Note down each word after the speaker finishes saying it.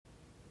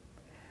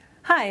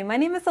Hi, my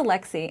name is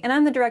Alexi, and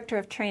I'm the Director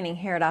of Training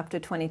here at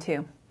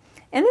Opto22.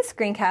 In this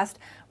screencast,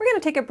 we're going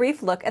to take a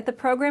brief look at the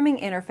programming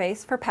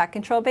interface for Pack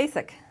Control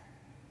Basic.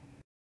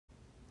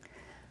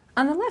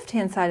 On the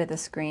left-hand side of the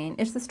screen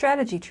is the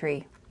strategy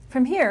tree.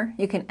 From here,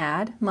 you can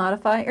add,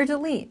 modify, or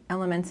delete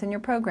elements in your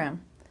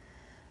program.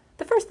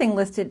 The first thing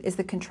listed is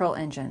the control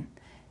engine.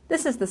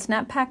 This is the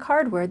SnapPack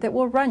hardware that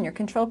will run your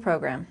control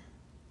program.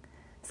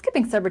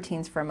 Skipping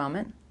subroutines for a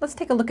moment, let's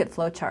take a look at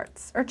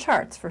flowcharts, or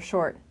charts for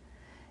short.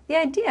 The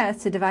idea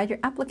is to divide your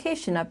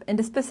application up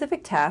into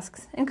specific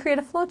tasks and create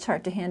a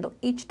flowchart to handle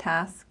each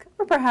task,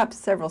 or perhaps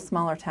several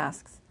smaller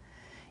tasks.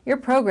 Your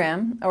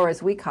program, or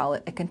as we call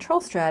it, a control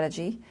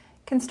strategy,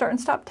 can start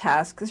and stop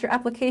tasks as your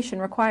application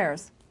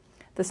requires.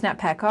 The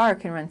SnapPack R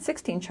can run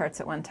 16 charts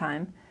at one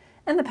time,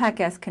 and the Pack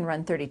S can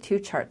run 32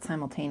 charts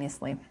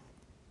simultaneously.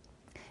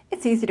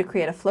 It's easy to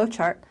create a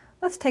flowchart.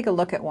 Let's take a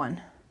look at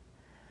one.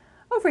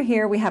 Over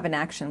here we have an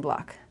action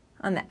block.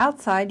 On the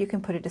outside you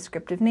can put a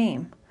descriptive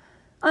name.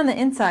 On the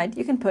inside,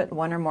 you can put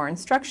one or more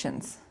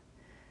instructions.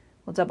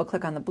 We'll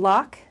double-click on the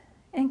block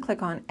and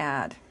click on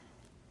Add.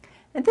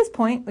 At this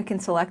point, we can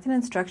select an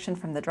instruction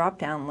from the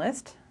drop-down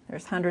list.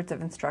 There's hundreds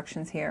of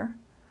instructions here.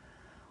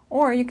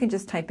 Or you can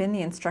just type in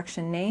the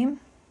instruction name,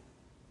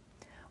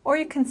 or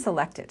you can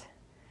select it.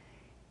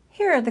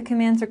 Here, the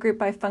commands are grouped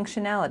by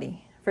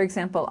functionality. For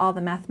example, all the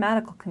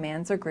mathematical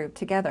commands are grouped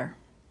together.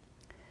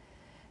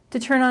 To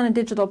turn on a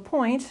digital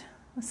point,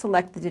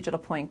 select the digital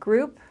point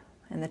group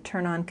and the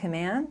Turn On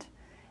command,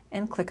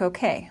 and click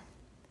OK.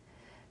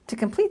 To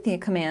complete the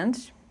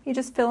command, you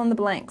just fill in the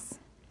blanks.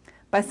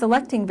 By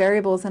selecting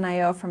variables in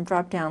I/O from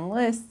drop-down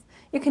lists,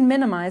 you can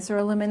minimize or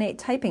eliminate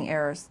typing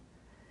errors.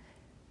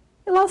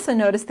 You'll also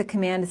notice the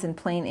command is in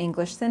plain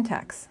English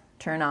syntax.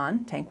 Turn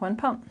on tank 1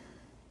 pump.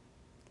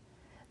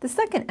 The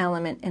second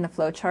element in a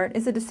flowchart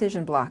is a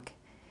decision block.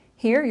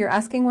 Here you're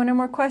asking one or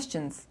more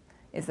questions.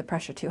 Is the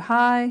pressure too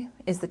high?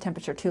 Is the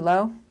temperature too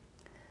low?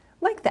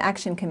 Like the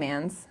action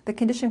commands, the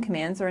condition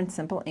commands are in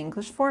simple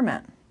English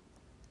format.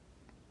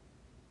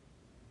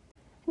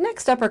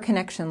 Next up are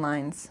connection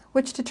lines,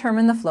 which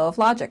determine the flow of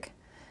logic.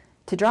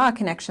 To draw a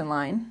connection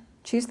line,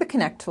 choose the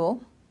Connect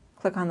tool,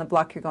 click on the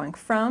block you're going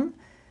from,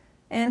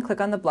 and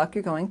click on the block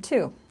you're going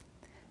to.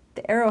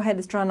 The arrowhead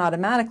is drawn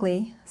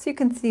automatically, so you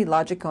can see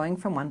logic going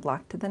from one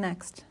block to the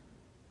next.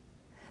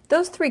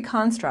 Those three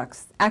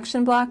constructs,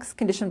 action blocks,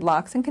 condition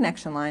blocks, and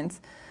connection lines,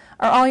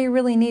 are all you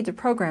really need to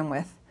program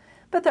with,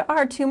 but there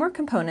are two more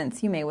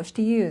components you may wish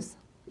to use.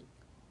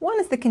 One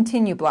is the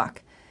continue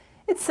block.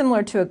 It's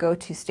similar to a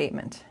go-to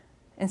statement.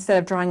 Instead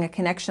of drawing a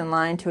connection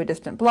line to a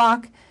distant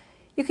block,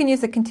 you can use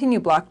the continue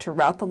block to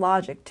route the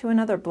logic to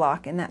another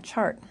block in that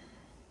chart.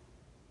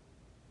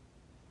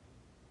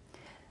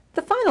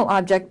 The final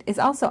object is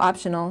also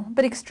optional,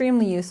 but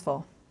extremely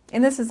useful,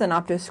 and this is an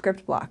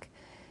OptoScript block.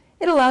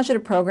 It allows you to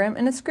program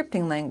in a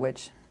scripting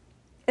language.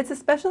 It's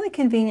especially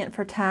convenient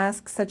for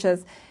tasks such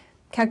as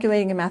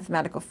calculating a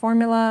mathematical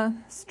formula,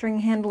 string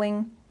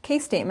handling,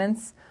 case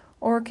statements,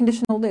 or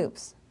conditional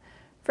loops.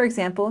 For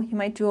example, you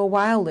might do a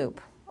while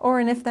loop, or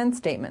an if-then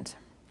statement.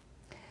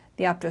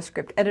 The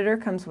OptoScript editor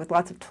comes with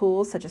lots of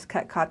tools such as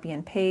cut, copy,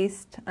 and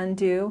paste,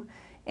 undo,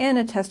 and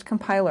a test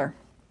compiler.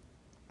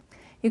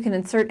 You can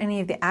insert any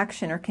of the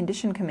action or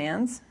condition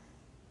commands,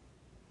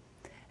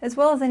 as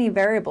well as any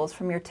variables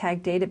from your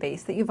tag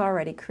database that you've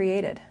already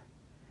created.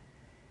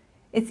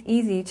 It's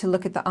easy to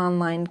look at the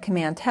online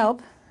command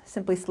help.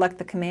 Simply select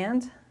the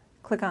command,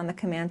 click on the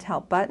command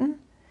help button,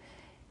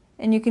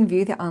 and you can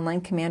view the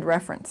online command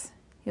reference.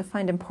 You'll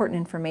find important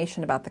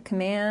information about the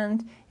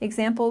command,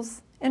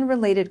 examples, and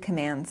related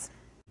commands.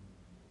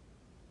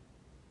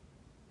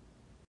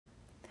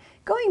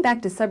 Going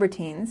back to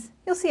subroutines,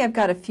 you'll see I've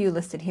got a few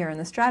listed here in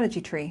the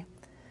strategy tree.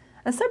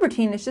 A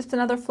subroutine is just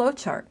another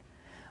flowchart.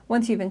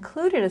 Once you've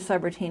included a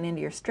subroutine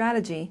into your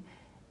strategy,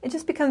 it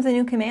just becomes a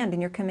new command in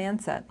your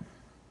command set.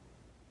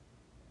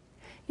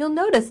 You'll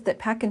notice that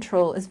Pack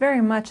Control is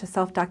very much a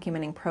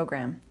self-documenting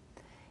program.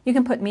 You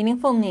can put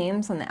meaningful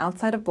names on the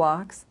outside of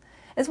blocks,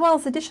 as well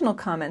as additional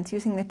comments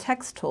using the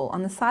text tool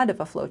on the side of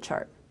a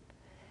flowchart.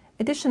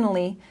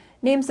 Additionally,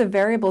 names of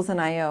variables in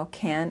I/O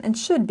can and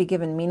should be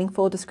given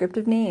meaningful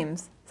descriptive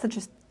names, such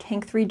as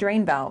tank 3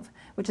 drain valve,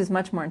 which is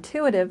much more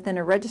intuitive than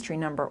a registry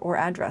number or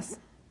address.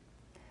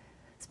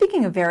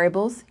 Speaking of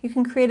variables, you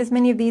can create as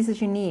many of these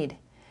as you need.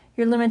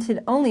 You're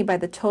limited only by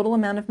the total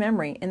amount of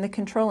memory in the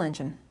control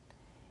engine.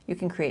 You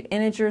can create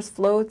integers,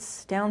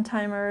 floats,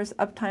 downtimers,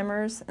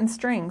 uptimers, and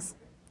strings.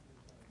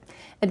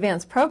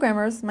 Advanced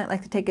programmers might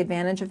like to take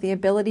advantage of the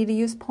ability to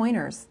use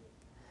pointers.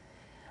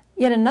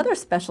 Yet another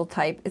special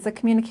type is a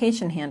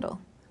communication handle,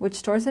 which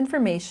stores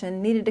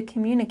information needed to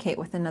communicate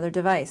with another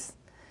device.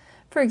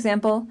 For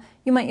example,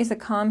 you might use a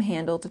COM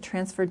handle to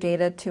transfer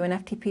data to an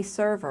FTP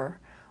server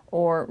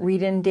or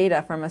read in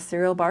data from a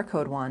serial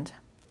barcode wand.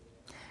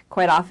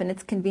 Quite often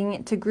it's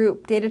convenient to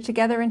group data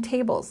together in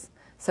tables,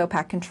 so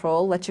Pack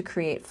Control lets you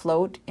create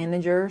float,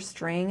 integer,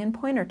 string, and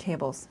pointer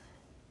tables.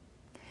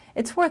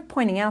 It's worth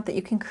pointing out that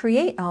you can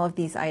create all of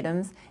these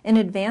items in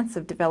advance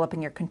of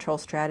developing your control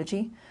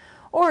strategy,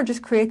 or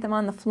just create them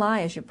on the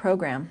fly as you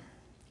program.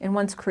 And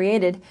once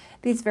created,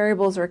 these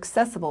variables are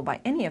accessible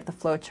by any of the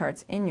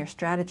flowcharts in your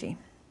strategy.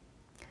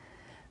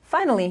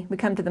 Finally, we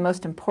come to the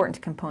most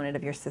important component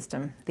of your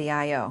system, the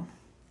I/O.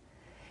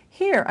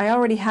 Here, I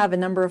already have a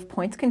number of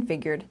points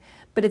configured,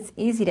 but it's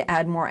easy to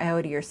add more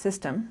I/O to your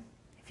system.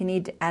 If you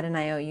need to add an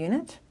I/O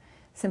unit,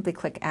 simply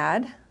click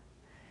Add,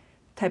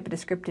 type a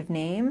descriptive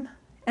name,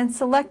 and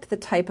select the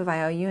type of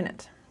I/O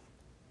unit.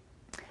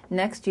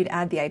 Next, you'd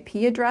add the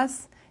IP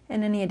address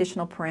and any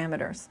additional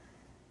parameters.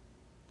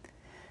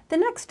 The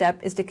next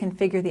step is to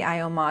configure the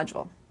I/O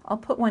module. I'll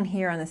put one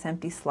here on this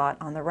empty slot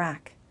on the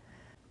rack.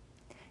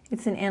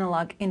 It's an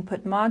analog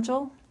input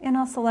module, and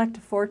I'll select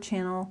a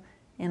 4-channel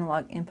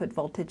analog input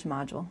voltage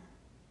module.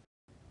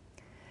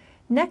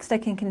 Next, I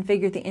can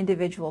configure the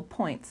individual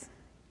points.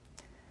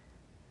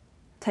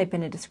 Type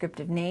in a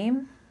descriptive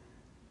name.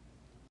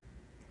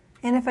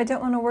 And if I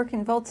don't want to work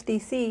in volts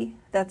DC,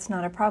 that's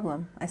not a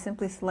problem. I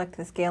simply select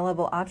the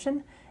scalable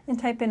option and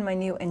type in my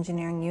new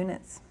engineering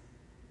units.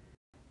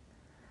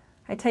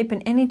 I type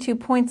in any 2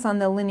 points on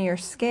the linear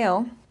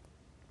scale,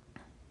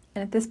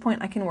 and at this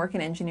point I can work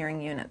in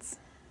engineering units.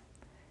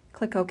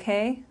 Click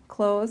OK,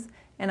 close,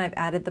 and I've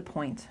added the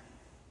point.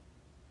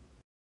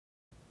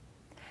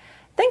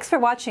 Thanks for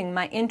watching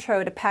my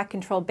Intro to Pack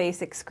Control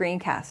Basics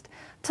screencast.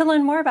 To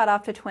learn more about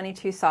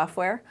Opto22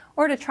 software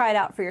or to try it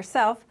out for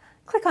yourself,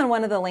 click on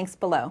one of the links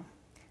below.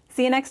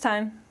 See you next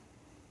time.